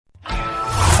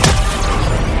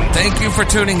Thank you for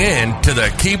tuning in to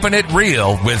the Keeping It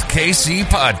Real with KC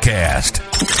podcast,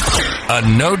 a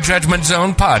no judgment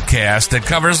zone podcast that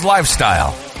covers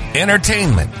lifestyle,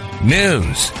 entertainment,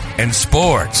 news, and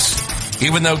sports.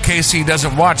 Even though KC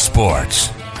doesn't watch sports,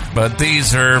 but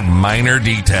these are minor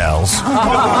details.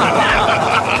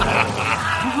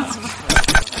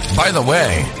 By the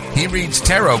way, he reads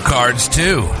tarot cards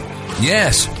too.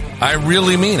 Yes, I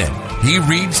really mean it. He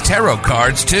reads tarot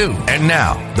cards too. And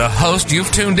now, the host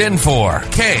you've tuned in for,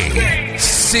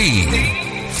 KC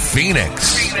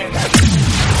Phoenix.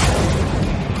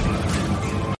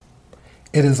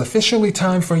 It is officially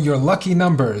time for your lucky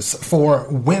numbers for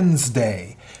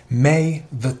Wednesday, May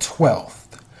the 12th.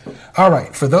 All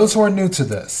right, for those who are new to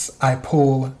this, I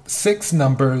pull 6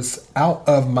 numbers out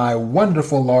of my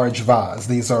wonderful large vase.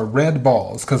 These are red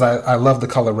balls because I love the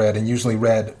color red, and usually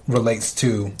red relates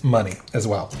to money as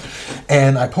well.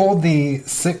 And I pulled the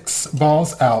 6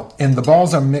 balls out, and the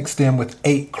balls are mixed in with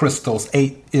 8 crystals.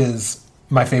 8 is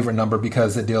my favorite number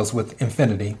because it deals with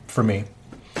infinity for me.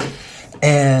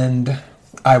 And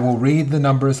I will read the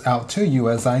numbers out to you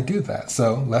as I do that.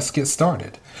 So let's get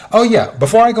started. Oh yeah,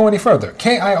 before I go any further,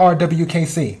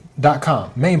 KIRWKC.com,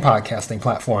 main podcasting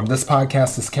platform. This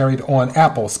podcast is carried on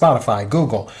Apple, Spotify,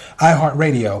 Google,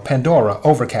 iHeartRadio, Pandora,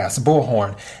 Overcast,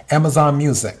 Bullhorn, Amazon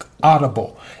Music,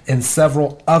 Audible, and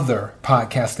several other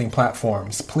podcasting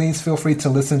platforms. Please feel free to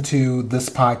listen to this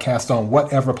podcast on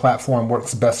whatever platform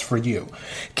works best for you.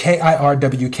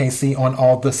 KIRWKC on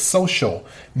all the social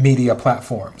media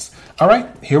platforms. All right,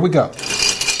 here we go.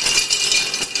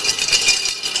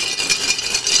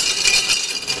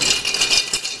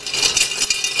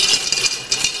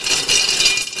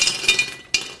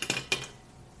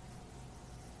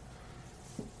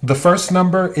 The first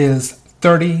number is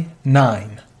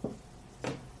 39.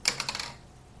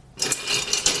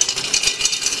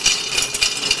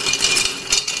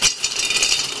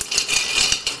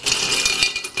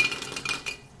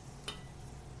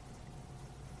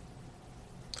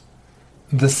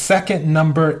 The second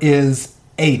number is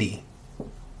 80.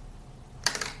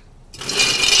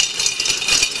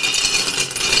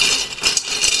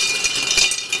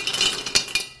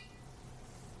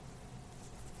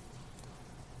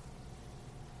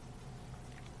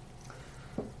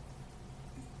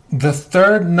 The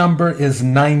third number is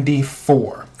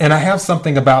 94. And I have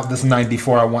something about this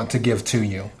 94 I want to give to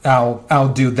you.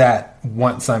 I'll do that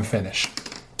once I'm finished.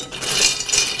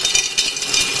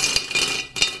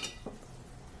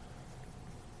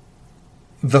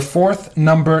 The fourth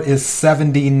number is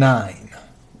 79.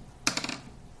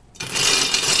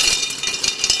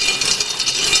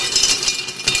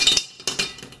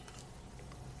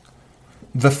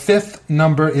 The fifth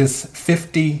number is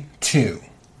 52.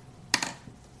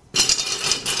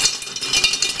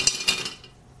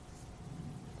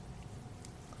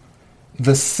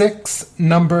 The sixth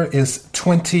number is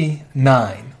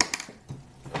 29.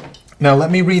 Now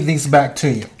let me read these back to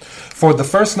you. For the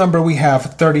first number we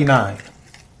have 39.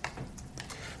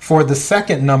 For the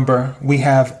second number we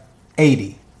have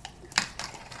 80.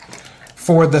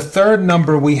 For the third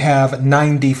number we have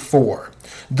 94.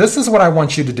 This is what I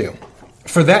want you to do.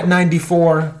 For that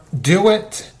 94, do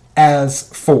it as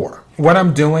 4. What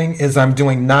I'm doing is I'm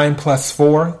doing 9 plus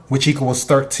 4, which equals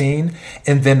 13,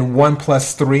 and then 1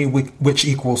 plus 3, which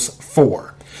equals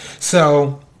 4.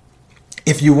 So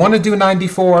if you want to do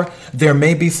 94, there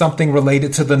may be something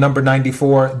related to the number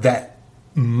 94 that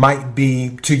might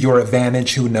be to your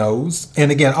advantage, who knows?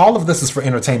 And again, all of this is for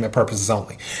entertainment purposes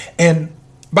only. And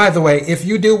by the way, if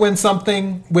you do win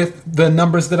something with the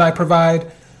numbers that I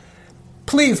provide,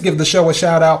 please give the show a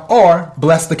shout out or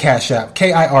bless the Cash App,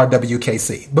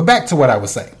 KIRWKC. But back to what I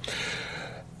was saying.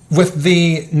 With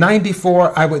the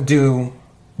 94, I would do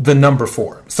the number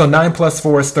 4. So 9 plus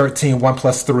 4 is 13, 1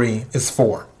 plus 3 is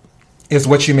 4, is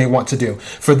what you may want to do.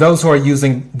 For those who are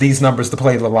using these numbers to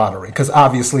play the lottery, because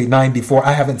obviously 94,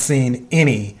 I haven't seen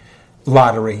any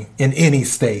lottery in any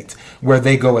state where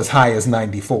they go as high as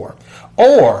 94.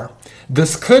 Or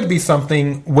this could be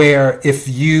something where if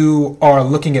you are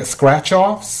looking at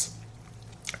scratch-offs,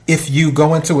 if you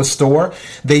go into a store,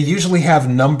 they usually have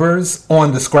numbers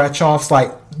on the scratch-offs,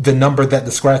 like the number that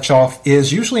the scratch-off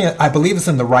is. Usually, I believe it's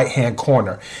in the right-hand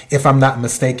corner, if I'm not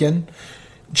mistaken.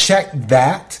 Check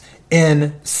that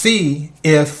and see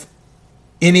if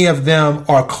any of them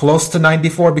are close to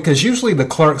 94, because usually the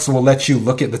clerks will let you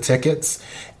look at the tickets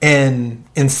and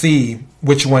see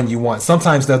which one you want.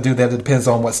 Sometimes they'll do that. It depends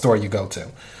on what store you go to.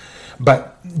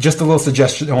 But just a little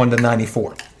suggestion on the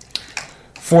 94.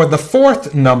 For the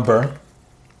fourth number,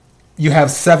 you have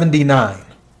 79.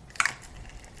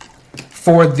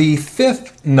 For the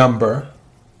fifth number,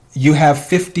 you have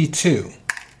 52.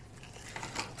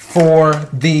 For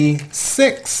the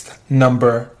 6th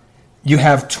number, you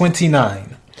have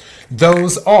 29.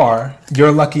 Those are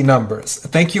your lucky numbers.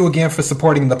 Thank you again for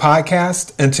supporting the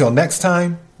podcast. Until next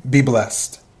time, be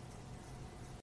blessed.